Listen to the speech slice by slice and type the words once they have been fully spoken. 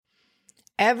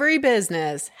Every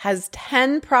business has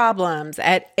 10 problems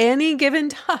at any given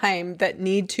time that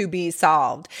need to be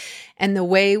solved. And the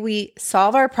way we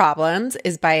solve our problems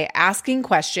is by asking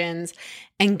questions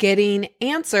and getting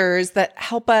answers that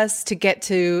help us to get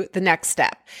to the next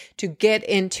step, to get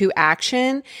into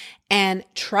action and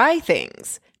try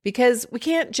things. Because we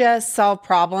can't just solve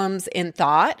problems in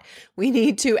thought. We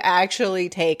need to actually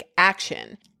take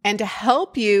action. And to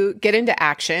help you get into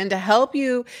action, to help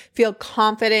you feel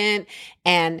confident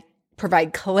and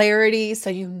provide clarity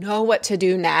so you know what to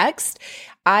do next,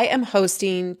 I am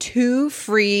hosting 2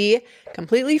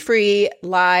 completely free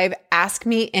live Ask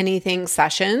Me Anything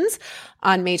sessions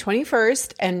on May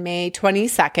 21st and May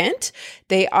 22nd.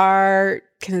 They are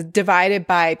divided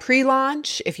by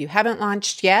pre-launch. If you haven't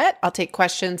launched yet, I'll take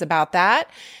questions about that.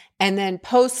 And then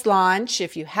post-launch,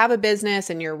 if you have a business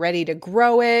and you're ready to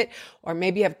grow it, or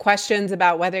maybe you have questions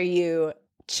about whether you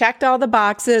checked all the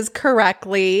boxes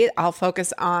correctly, I'll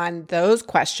focus on those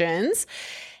questions.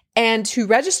 And to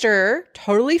register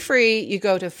totally free, you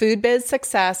go to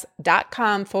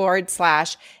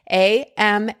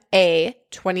foodbizsuccess.com/AMA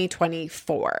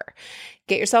 2024.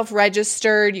 Get yourself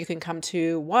registered. You can come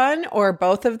to one or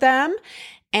both of them.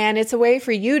 And it's a way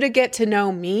for you to get to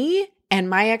know me and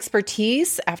my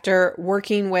expertise after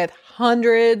working with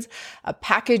hundreds of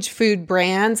packaged food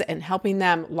brands and helping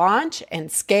them launch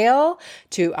and scale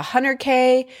to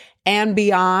 100K and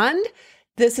beyond.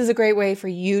 This is a great way for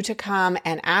you to come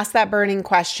and ask that burning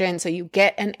question so you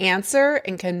get an answer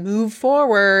and can move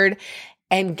forward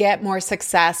and get more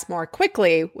success more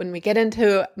quickly. When we get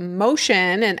into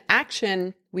motion and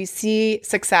action, we see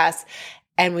success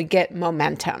and we get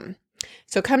momentum.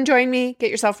 So come join me, get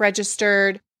yourself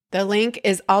registered. The link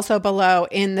is also below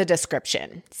in the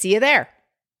description. See you there.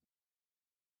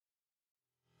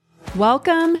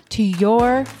 Welcome to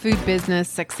Your Food Business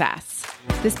Success.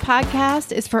 This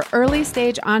podcast is for early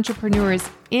stage entrepreneurs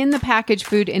in the packaged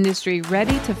food industry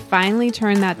ready to finally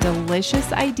turn that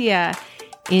delicious idea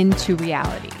into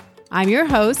reality. I'm your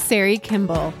host, Sari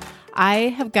Kimball. I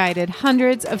have guided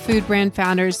hundreds of food brand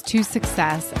founders to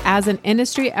success as an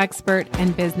industry expert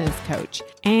and business coach,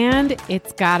 and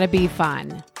it's gotta be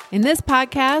fun. In this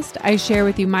podcast, I share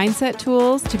with you mindset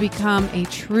tools to become a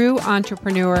true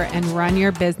entrepreneur and run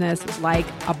your business like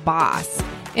a boss.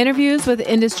 Interviews with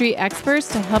industry experts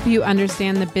to help you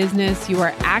understand the business you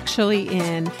are actually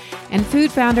in, and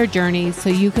food founder journeys so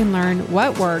you can learn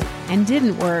what worked and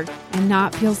didn't work and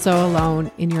not feel so alone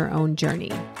in your own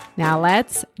journey. Now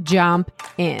let's jump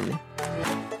in.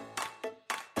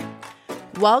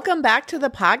 Welcome back to the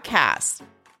podcast.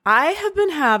 I have been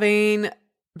having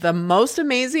the most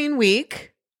amazing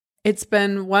week. It's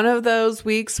been one of those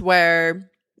weeks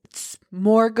where it's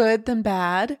more good than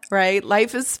bad, right?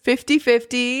 Life is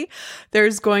 50-50.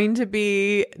 There's going to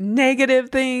be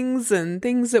negative things and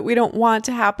things that we don't want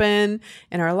to happen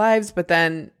in our lives, but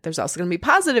then there's also going to be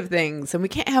positive things, and we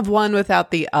can't have one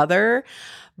without the other.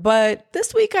 But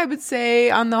this week, I would say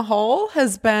on the whole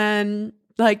has been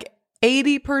like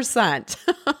 80%,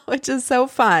 which is so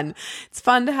fun. It's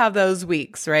fun to have those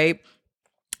weeks, right?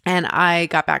 And I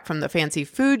got back from the Fancy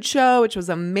Food Show, which was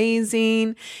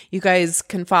amazing. You guys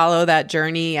can follow that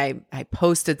journey. I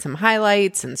posted some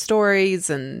highlights and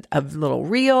stories and a little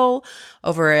reel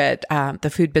over at the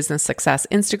Food Business Success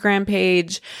Instagram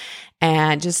page,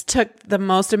 and just took the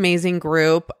most amazing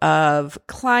group of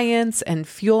clients and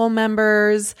Fuel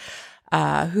members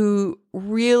who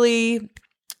really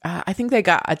I think they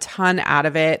got a ton out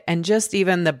of it, and just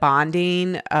even the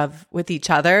bonding with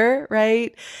each other,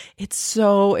 right? It's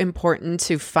so important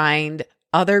to find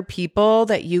other people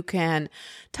that you can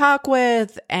talk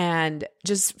with and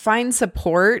just find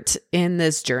support in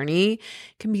this journey. It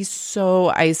can be so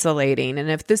isolating. And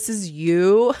if this is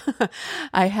you,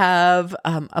 I have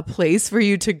a place for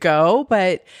you to go.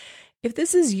 But if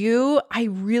this is you, I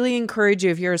really encourage you,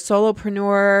 if you're a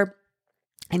solopreneur,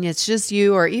 and it's just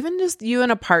you, or even just you and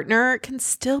a partner, it can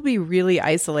still be really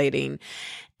isolating.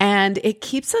 And it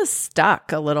keeps us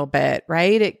stuck a little bit,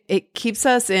 right? It keeps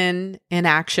us in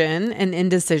inaction and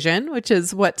indecision, which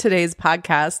is what today's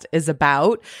podcast is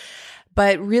about.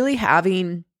 But really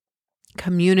having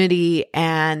community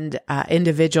and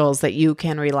individuals that you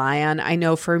can rely on. I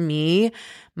know for me,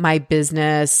 my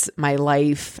business, my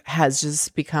life has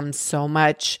just become so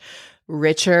much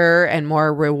richer and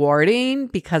more rewarding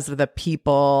because of the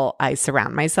people I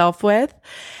surround myself with.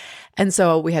 And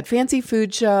so we had Fancy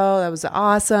Food Show. That was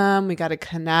awesome. We got to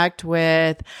connect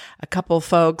with a couple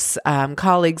folks,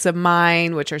 colleagues of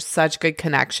mine, which are such good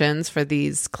connections for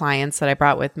these clients that I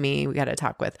brought with me. We got to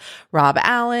talk with Rob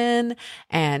Allen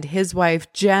and his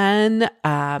wife, Jen.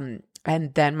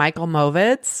 And then Michael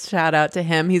Movitz, shout out to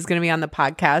him. He's going to be on the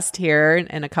podcast here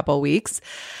in a couple of weeks.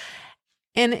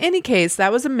 In any case,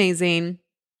 that was amazing.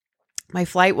 My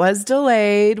flight was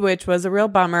delayed, which was a real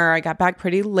bummer. I got back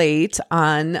pretty late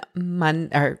on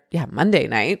Monday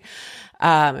night.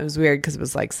 It was weird because it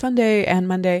was like Sunday and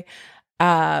Monday.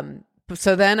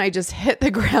 So then I just hit the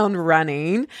ground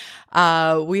running.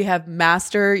 We have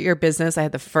Master Your Business. I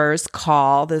had the first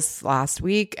call this last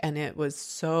week and it was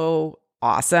so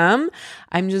awesome.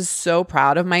 I'm just so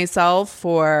proud of myself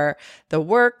for the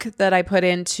work that I put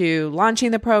into launching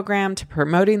the program, to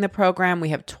promoting the program. We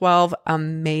have 12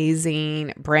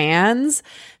 amazing brands,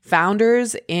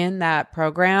 founders in that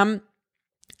program.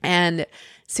 And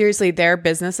seriously, their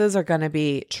businesses are going to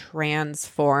be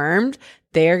transformed.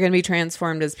 They're going to be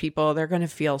transformed as people. They're going to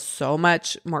feel so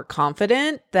much more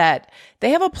confident that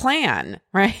they have a plan,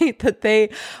 right? That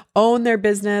they own their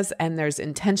business and there's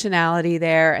intentionality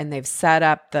there and they've set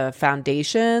up the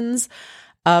foundations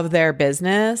of their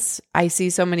business. I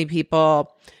see so many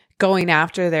people going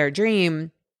after their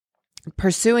dream,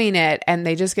 pursuing it, and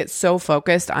they just get so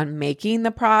focused on making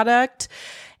the product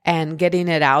and getting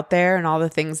it out there and all the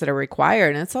things that are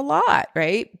required. And it's a lot,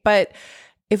 right? But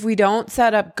if we don't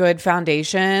set up good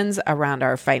foundations around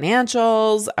our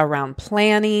financials, around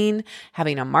planning,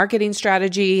 having a marketing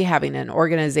strategy, having an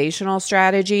organizational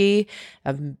strategy,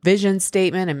 a vision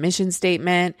statement, a mission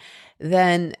statement,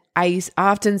 then I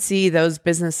often see those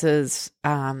businesses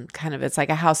it's like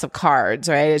a house of cards,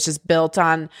 right? It's just built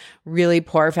on really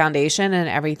poor foundation and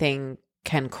everything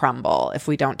can crumble if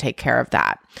we don't take care of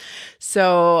that.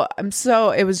 So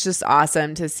it was just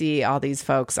awesome to see all these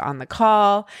folks on the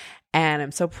call. And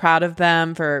I'm so proud of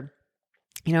them for,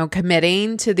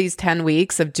 committing to these 10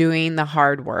 weeks of doing the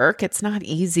hard work. It's not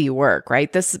easy work, right?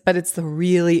 But it's the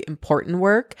really important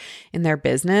work in their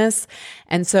business.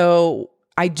 And so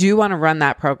I do want to run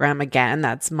that program again.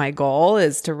 That's my goal,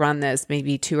 is to run this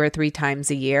maybe 2 or 3 times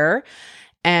a year.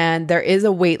 And there is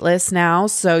a wait list now.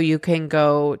 So you can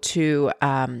go to,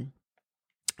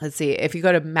 if you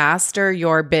go to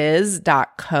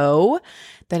masteryourbiz.co,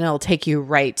 then it'll take you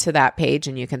right to that page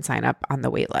and you can sign up on the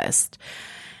wait list.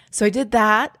 So I did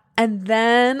that. And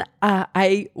then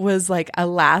I was like a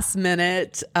last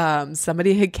minute,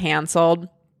 somebody had canceled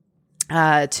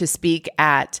to speak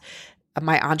at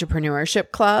my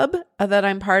entrepreneurship club that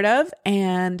I'm part of.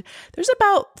 And there's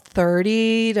about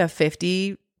 30 to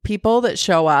 50 people that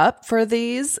show up for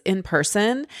these in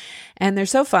person, and they're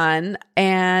so fun.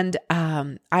 And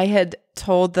I had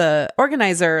told the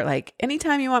organizer, like,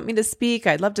 anytime you want me to speak,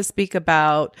 I'd love to speak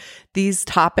about these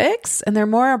topics. And they're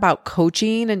more about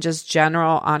coaching and just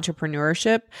general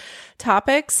entrepreneurship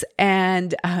topics.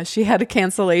 And she had a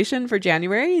cancellation for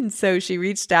January. And so she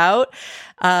reached out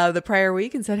the prior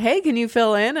week and said, hey, can you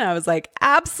fill in? And I was like,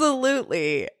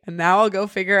 absolutely. And now I'll go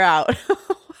figure out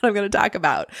what I'm going to talk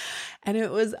about. And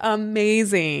it was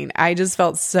amazing. I just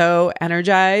felt so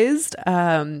energized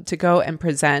to go and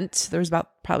present. There was about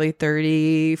probably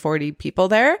 30, 40 people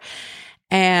there.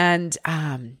 And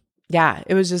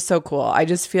it was just so cool. I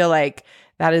just feel like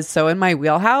that is so in my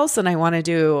wheelhouse. And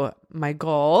my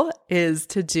goal is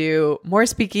to do more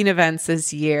speaking events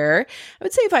this year. I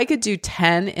would say if I could do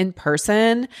 10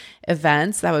 in-person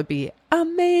events, that would be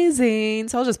amazing.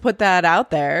 So I'll just put that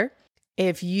out there.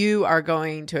 If you are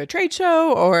going to a trade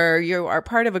show or you are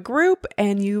part of a group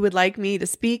and you would like me to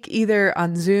speak either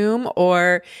on Zoom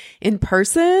or in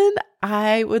person,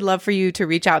 I would love for you to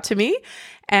reach out to me.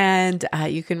 And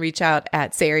you can reach out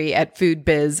at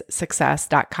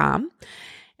Sari@foodbizsuccess.com.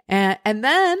 And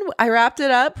then I wrapped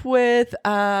it up with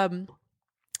our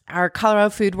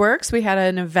Colorado Food Works. We had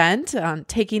an event on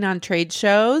taking on trade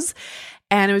shows.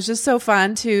 And it was just so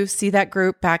fun to see that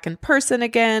group back in person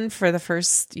again for the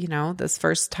first, this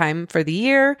first time for the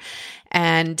year,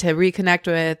 and to reconnect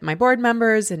with my board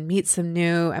members and meet some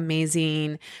new,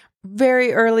 amazing,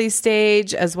 very early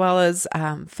stage, as well as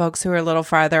folks who are a little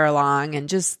farther along, and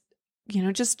just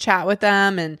chat with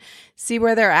them and see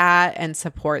where they're at and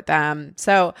support them.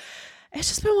 So it's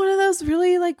just been one of those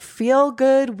really feel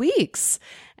good weeks.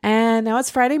 And now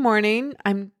it's Friday morning.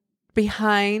 I'm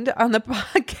behind on the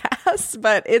podcast,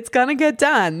 but it's going to get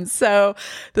done. So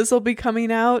this will be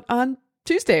coming out on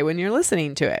Tuesday when you're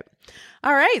listening to it.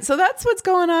 All right. So that's what's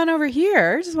going on over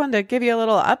here. Just wanted to give you a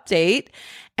little update.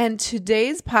 And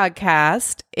today's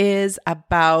podcast is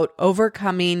about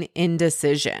overcoming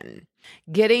indecision,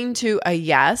 getting to a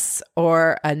yes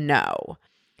or a no.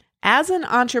 As an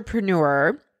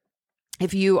entrepreneur,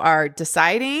 if you are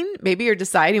maybe you're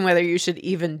deciding whether you should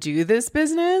even do this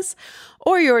business,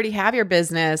 or you already have your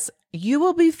business, you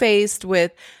will be faced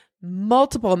with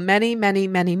many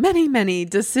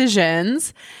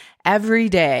decisions. every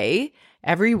day,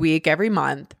 every week, every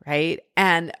month, right?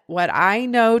 And what I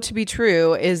know to be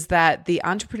true is that the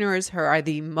entrepreneurs who are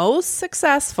the most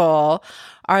successful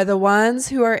are the ones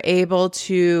who are able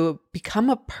to become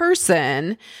a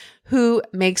person who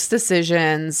makes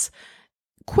decisions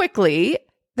quickly.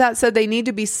 That said, they need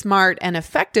to be smart and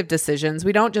effective decisions.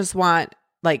 We don't just want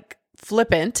like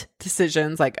flippant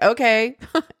decisions like, okay,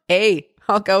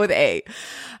 I'll go with A.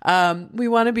 We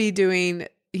want to be doing,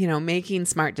 making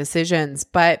smart decisions.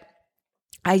 But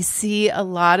I see a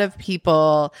lot of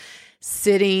people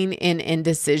sitting in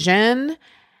indecision,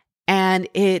 and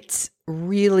it's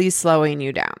really slowing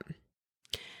you down.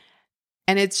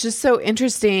 And it's just so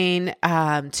interesting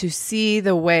to see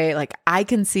the way, like I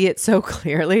can see it so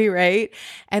clearly, right?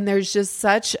 And there's just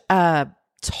such a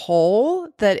toll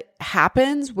that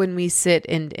happens when we sit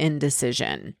in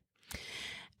indecision.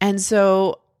 And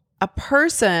so a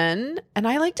person, and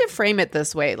I like to frame it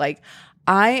this way, like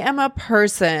I am a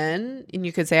person, and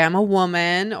you could say I'm a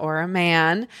woman or a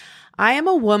man. I am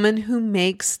a woman who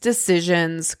makes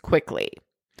decisions quickly.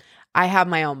 I have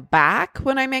my own back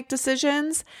when I make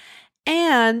decisions,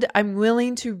 and I'm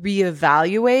willing to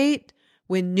reevaluate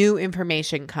when new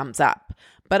information comes up.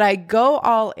 But I go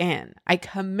all in. I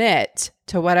commit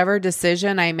to whatever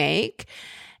decision I make,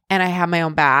 and I have my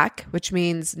own back, which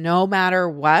means no matter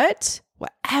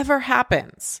whatever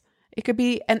happens, it could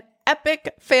be an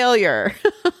epic failure.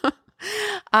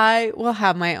 I will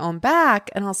have my own back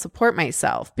and I'll support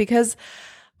myself. Because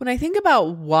when I think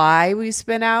about why we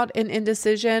spin out in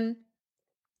indecision,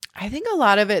 I think a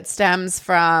lot of it stems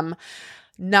from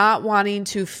not wanting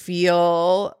to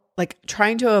feel like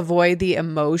trying to avoid the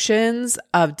emotions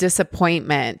of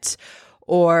disappointment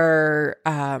or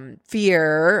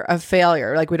fear of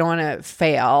failure. Like we don't want to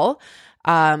fail.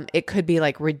 It could be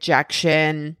like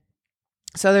rejection.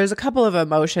 So there's a couple of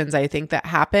emotions I think that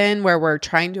happen where we're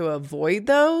trying to avoid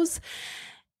those.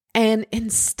 And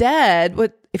instead,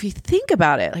 if you think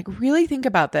about it, like really think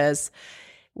about this,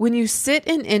 when you sit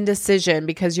in indecision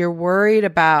because you're worried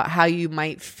about how you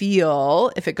might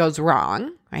feel if it goes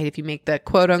wrong, right? If you make the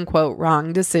quote unquote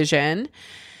wrong decision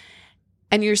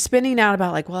and you're spinning out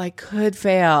about like, well, I could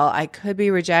fail. I could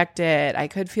be rejected. I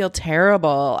could feel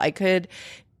terrible. I could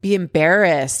be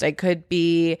embarrassed. I could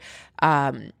be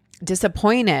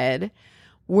disappointed.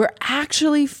 We're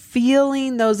actually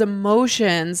feeling those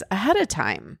emotions ahead of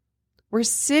time. We're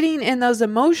sitting in those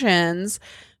emotions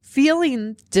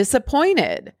feeling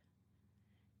disappointed.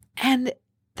 And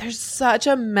there's such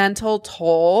a mental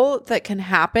toll that can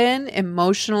happen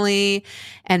emotionally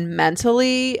and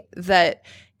mentally that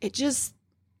it's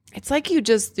like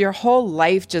your whole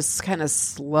life just kind of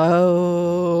slows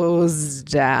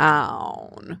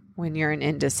down when you're in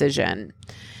indecision,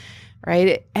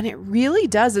 right? And it really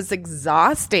does. It's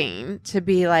exhausting to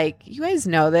be like, you guys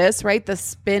know this, right? The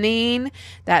spinning,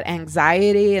 that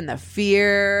anxiety and the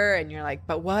fear. And you're like,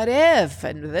 but what if?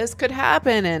 And this could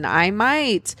happen and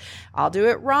I'll do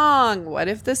it wrong. What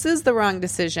if this is the wrong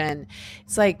decision?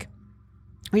 It's like,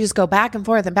 we just go back and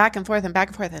forth and back and forth and back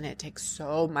and forth. And it takes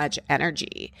so much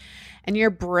energy. And your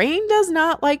brain does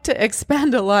not like to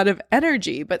expend a lot of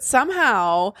energy, but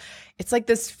somehow it's like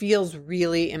this feels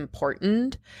really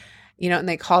important. And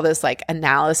they call this like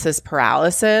analysis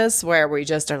paralysis, where we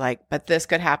just are like, but this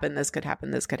could happen, this could happen,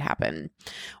 this could happen.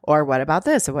 Or what about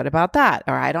this? Or what about that?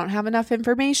 Or I don't have enough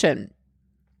information.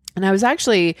 And I was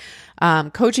actually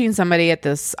coaching somebody at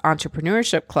this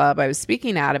entrepreneurship club I was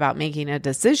speaking at about making a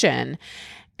decision.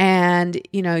 And,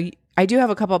 I do have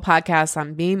a couple of podcasts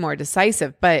on being more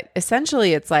decisive, but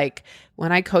essentially it's like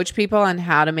when I coach people on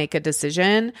how to make a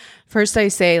decision, first I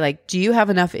say like, do you have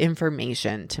enough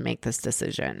information to make this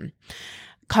decision?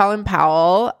 Colin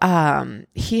Powell,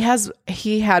 he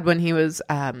had when he was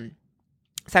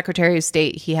Secretary of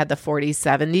State, he had the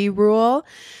 40-70 rule.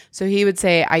 So he would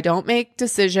say, I don't make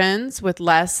decisions with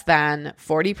less than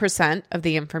 40% of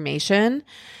the information.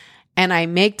 And I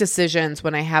make decisions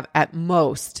when I have at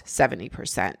most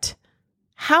 70%.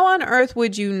 How on earth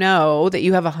would you know that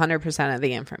you have 100% of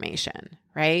the information,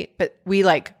 right? But we're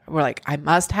like, I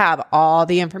must have all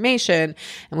the information.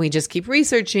 And we just keep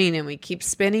researching and we keep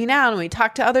spinning out and we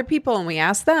talk to other people and we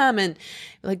ask them and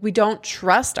like, we don't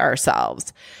trust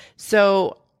ourselves.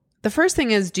 So the first thing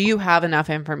is, do you have enough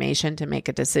information to make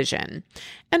a decision?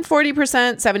 And 40%,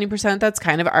 70%, that's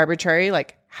kind of arbitrary.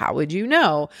 Like, how would you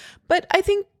know? But I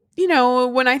think,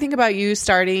 when I think about you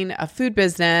starting a food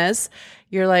business,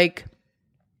 you're like,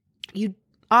 you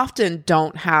often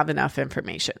don't have enough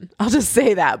information. I'll just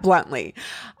say that bluntly.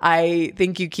 I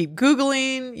think you keep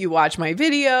Googling, you watch my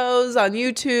videos on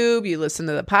YouTube, you listen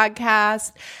to the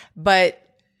podcast, but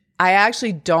I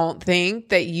actually don't think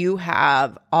that you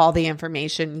have all the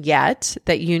information yet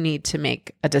that you need to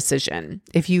make a decision.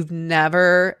 If you've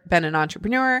never been an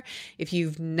entrepreneur, if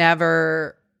you've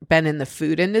never been in the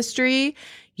food industry,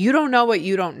 you don't know what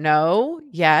you don't know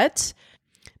yet.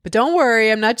 But don't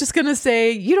worry, I'm not just going to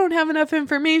say you don't have enough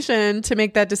information to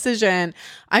make that decision.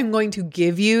 I'm going to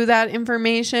give you that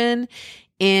information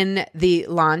in the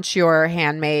Launch Your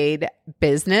Handmade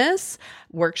Business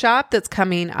workshop that's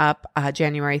coming up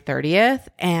January 30th.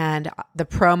 And the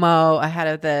promo ahead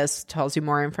of this tells you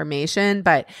more information.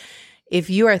 But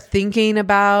if you are thinking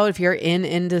about, if you're in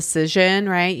indecision,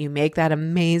 right, you make that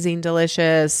amazing,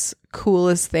 delicious,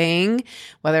 coolest thing,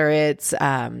 whether it's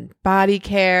body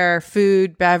care,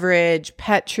 food, beverage,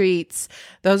 pet treats,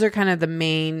 those are kind of the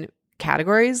main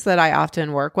categories that I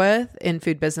often work with in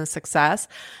food business success.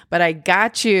 But I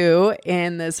got you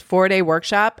in this 4-day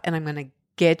workshop, and I'm going to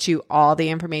get you all the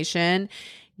information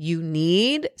you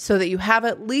need so that you have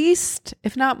at least,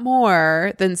 if not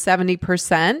more than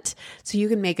 70%, so you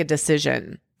can make a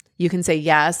decision. You can say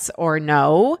yes or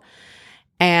no,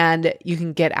 and you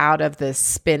can get out of this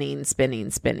spinning.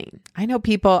 I know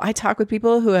I talk with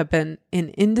people who have been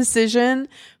in indecision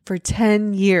for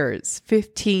 10 years,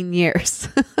 15 years.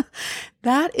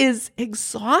 That is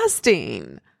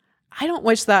exhausting. I don't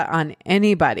wish that on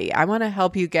anybody. I want to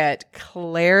help you get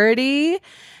clarity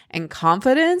and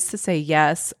confidence to say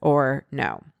yes or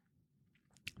no.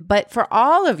 But for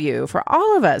all of you, for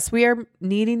all of us, we are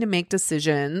needing to make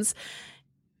decisions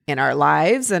in our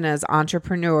lives and as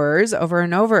entrepreneurs over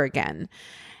and over again.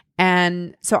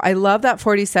 And so I love that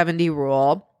 40-70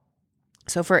 rule.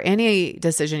 So for any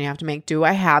decision you have to make, do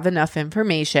I have enough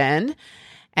information?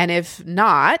 And if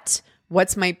not,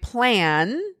 what's my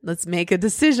plan? Let's make a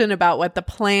decision about what the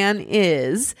plan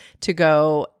is to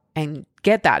go and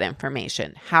get that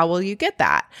information. How will you get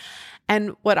that?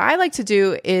 And what I like to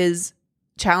do is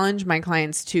challenge my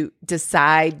clients to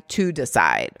decide.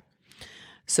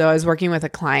 So I was working with a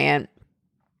client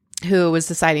who was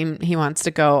deciding he wants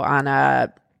to go on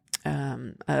a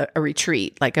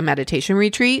retreat, like a meditation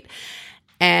retreat.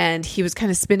 And he was kind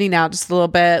of spinning out just a little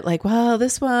bit like, well,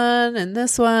 this one.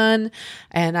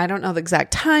 And I don't know the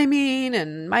exact timing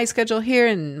and my schedule here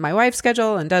and my wife's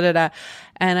schedule and da-da-da.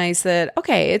 And I said,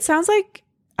 okay, it sounds like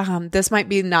this might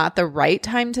be not the right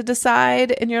time to decide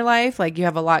in your life. Like you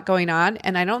have a lot going on.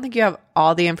 And I don't think you have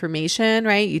all the information,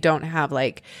 right? You don't have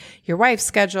like your wife's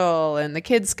schedule and the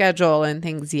kids' schedule and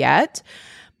things yet.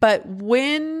 But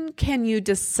when can you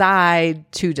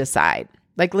decide to decide?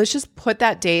 Like, let's just put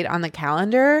that date on the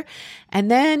calendar. And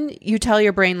then you tell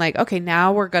your brain like, okay,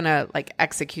 now we're going to like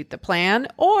execute the plan.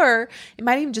 Or it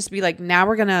might even just be like, now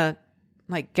we're going to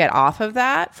like get off of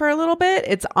that for a little bit.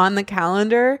 It's on the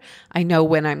calendar. I know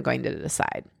when I'm going to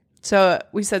decide. So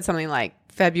we said something like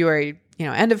February,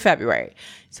 end of February.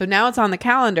 So now it's on the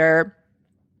calendar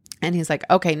and he's like,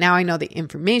 okay, now I know the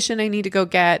information I need to go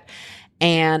get.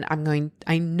 And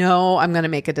I know I'm going to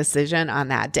make a decision on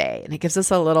that day. And it gives us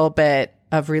a little bit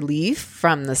of relief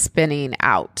from the spinning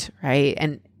out, right?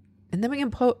 And then we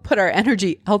can put our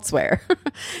energy elsewhere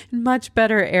in much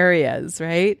better areas,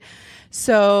 right?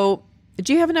 So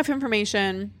do you have enough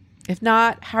information? If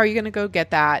not, how are you going to go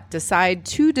get that?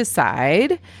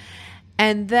 Decide.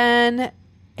 And then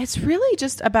it's really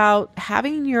just about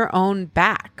having your own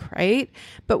back, right?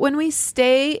 But when we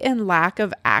stay in lack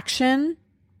of action,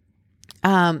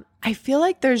 I feel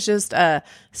like there's just a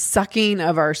sucking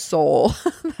of our soul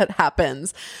that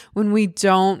happens when we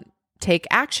don't take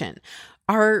action.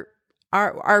 Our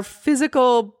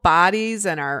physical bodies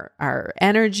and our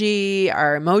energy,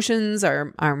 our emotions,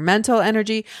 our mental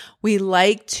energy, we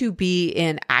like to be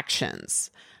in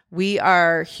actions. We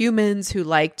are humans who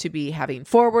like to be having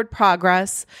forward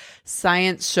progress.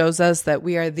 Science shows us that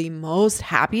we are the most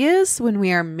happiest when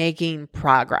we are making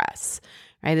progress,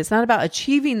 right? It's not about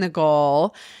achieving the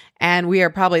goal. And we are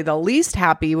probably the least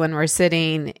happy when we're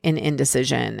sitting in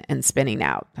indecision and spinning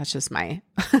out. That's just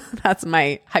that's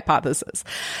my hypothesis.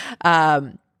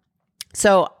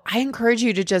 So I encourage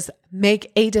you to just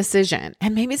make a decision.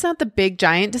 And maybe it's not the big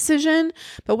giant decision,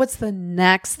 but what's the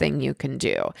next thing you can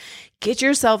do? Get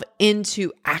yourself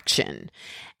into action.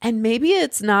 And maybe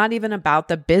it's not even about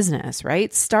the business,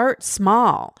 right? Start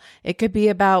small. It could be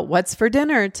about what's for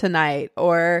dinner tonight,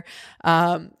 or,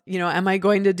 am I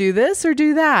going to do this or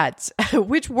do that?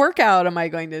 Which workout am I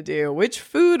going to do? Which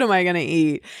food am I going to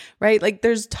eat, right? Like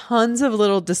there's tons of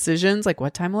little decisions, like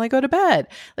what time will I go to bed?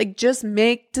 Like just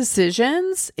make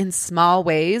decisions in small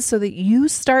ways so that you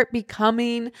start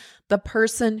becoming the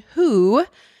person who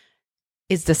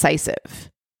is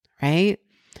decisive, right?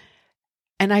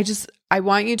 And I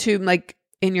want you to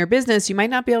in your business, you might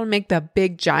not be able to make the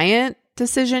big giant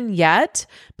decision yet,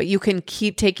 but you can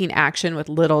keep taking action with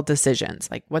little decisions.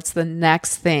 Like, what's the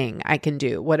next thing I can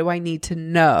do? What do I need to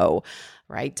know?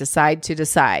 Right? Decide to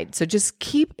decide. So just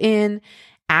keep in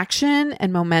action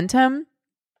and momentum.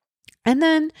 And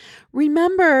then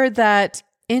remember that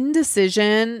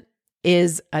indecision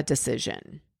is a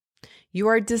decision. You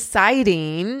are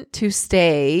deciding to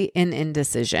stay in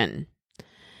indecision.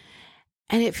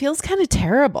 And it feels kind of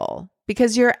terrible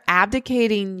because you're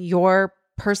abdicating your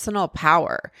personal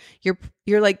power.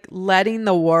 You're like letting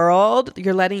the world,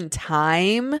 you're letting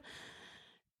time,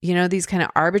 these kind of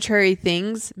arbitrary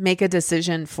things make a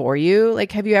decision for you.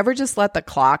 Like, have you ever just let the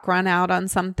clock run out on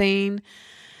something?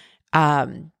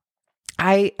 I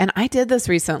did this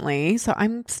recently, so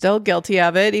I'm still guilty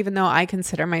of it, even though I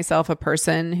consider myself a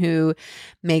person who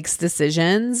makes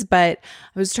decisions. But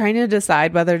I was trying to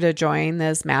decide whether to join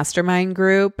this mastermind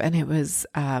group, and it was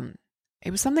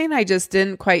something I just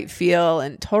didn't quite feel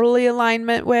in totally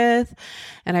alignment with.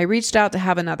 And I reached out to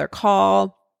have another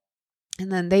call,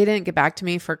 and then they didn't get back to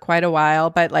me for quite a while.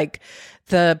 But like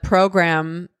the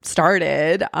program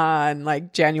started on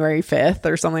like January 5th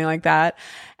or something like that,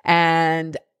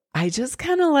 and I just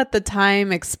kind of let the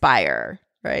time expire,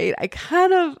 right?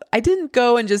 I didn't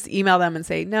go and just email them and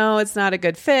say, no, it's not a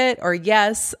good fit, or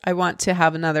yes, I want to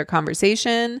have another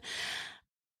conversation.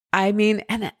 I mean,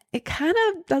 and it kind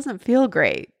of doesn't feel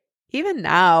great. Even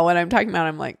now when I'm talking about it,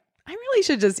 I'm like, I really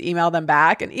should just email them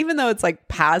back. And even though it's like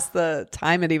past the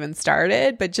time it even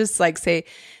started, but just like say,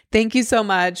 thank you so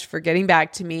much for getting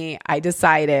back to me. I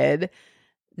decided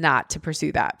not to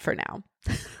pursue that for now.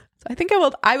 So I think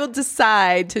I will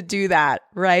decide to do that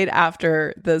right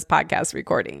after this podcast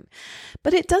recording.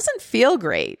 But it doesn't feel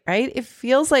great, right? It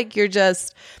feels like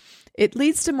it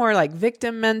leads to more like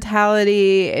victim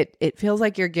mentality. It feels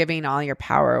like you're giving all your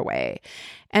power away.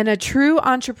 And a true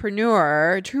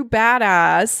entrepreneur, a true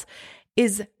badass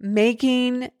is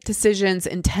making decisions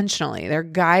intentionally. They're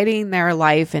guiding their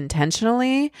life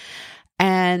intentionally.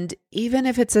 And even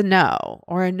if it's a no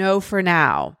or a no for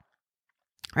now,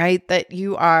 right? That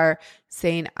you are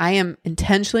saying, I am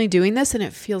intentionally doing this, and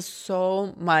it feels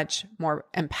so much more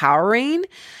empowering.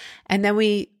 And then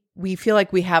we feel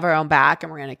like we have our own back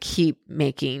and we're going to keep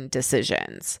making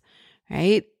decisions,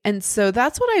 right? And so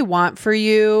that's what I want for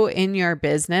you in your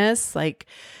business. Like,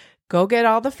 go get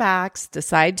all the facts,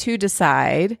 decide to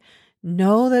decide.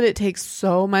 Know that it takes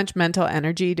so much mental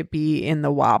energy to be in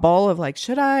the wobble of like,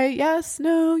 should I? Yes,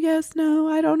 no,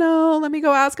 I don't know. Let me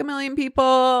go ask a million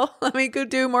people. Let me go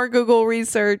do more Google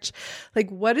research. Like,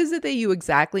 what is it that you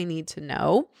exactly need to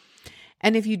know?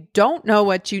 And if you don't know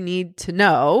what you need to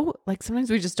know, like sometimes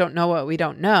we just don't know what we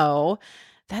don't know.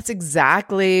 That's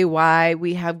exactly why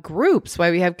we have groups,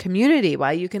 why we have community,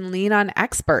 why you can lean on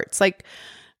experts. Like,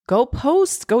 go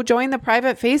join the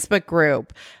private Facebook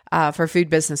group for Food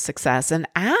Business Success and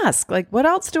ask, like, what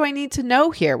else do I need to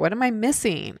know here? What am I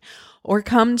missing? Or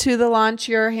come to the Launch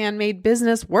Your Handmade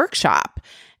Business workshop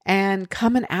and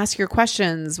come and ask your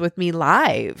questions with me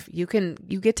live. You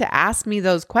get to ask me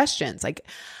those questions. Like,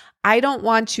 I don't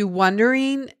want you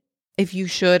wondering if you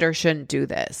should or shouldn't do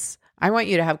this. I want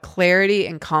you to have clarity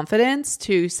and confidence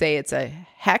to say it's a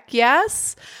heck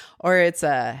yes or it's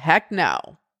a heck no.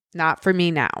 Not for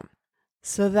me now.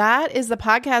 So that is the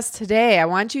podcast today. I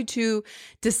want you to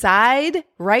decide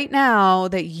right now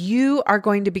that you are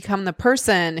going to become the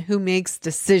person who makes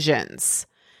decisions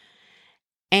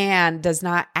and does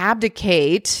not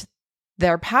abdicate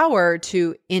their power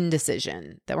to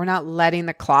indecision, that we're not letting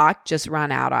the clock just run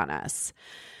out on us.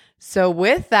 So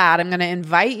with that, I'm going to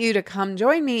invite you to come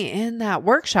join me in that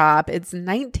workshop. It's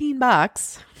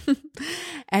 $19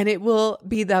 and it will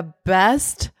be the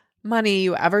best money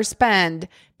you ever spend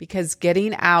because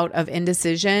getting out of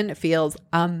indecision feels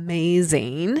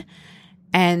amazing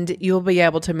and you'll be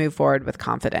able to move forward with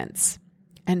confidence.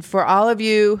 And for all of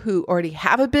you who already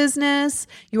have a business,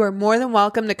 you are more than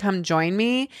welcome to come join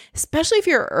me, especially if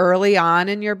you're early on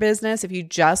in your business. If you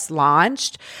just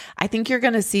launched, I think you're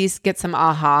going to get some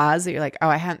ahas that you're like, oh,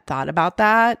 I hadn't thought about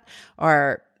that,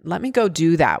 or let me go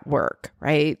do that work,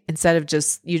 right? Instead of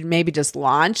you maybe just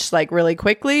launch like really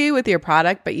quickly with your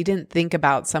product, but you didn't think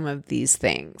about some of these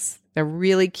things. They're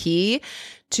really key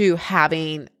to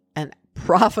having an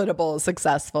profitable,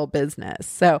 successful business.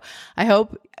 So I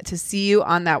hope to see you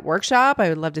on that workshop. I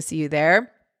would love to see you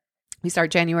there. We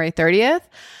start January 30th.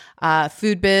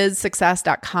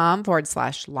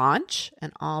 foodbizsuccess.com/launch,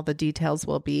 and all the details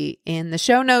will be in the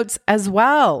show notes as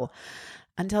well.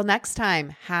 Until next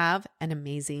time, have an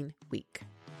amazing week.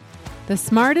 The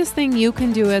smartest thing you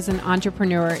can do as an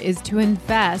entrepreneur is to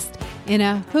invest in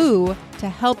a who to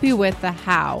help you with the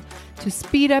how. to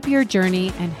speed up your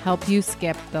journey and help you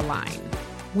skip the line.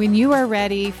 When you are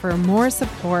ready for more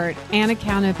support and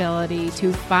accountability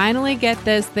to finally get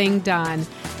this thing done,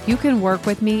 you can work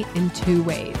with me in 2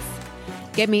 ways.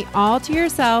 Get me all to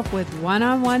yourself with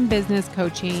one-on-one business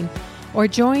coaching, or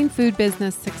join Food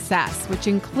Business Success, which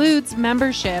includes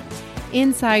membership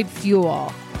inside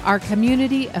Fuel, our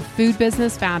community of food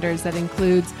business founders that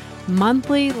includes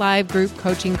monthly live group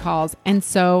coaching calls and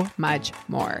so much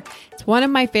more. It's one of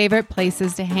my favorite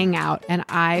places to hang out, and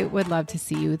I would love to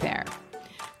see you there.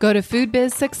 Go to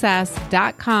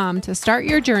foodbizsuccess.com to start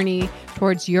your journey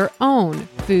towards your own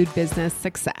food business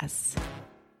success.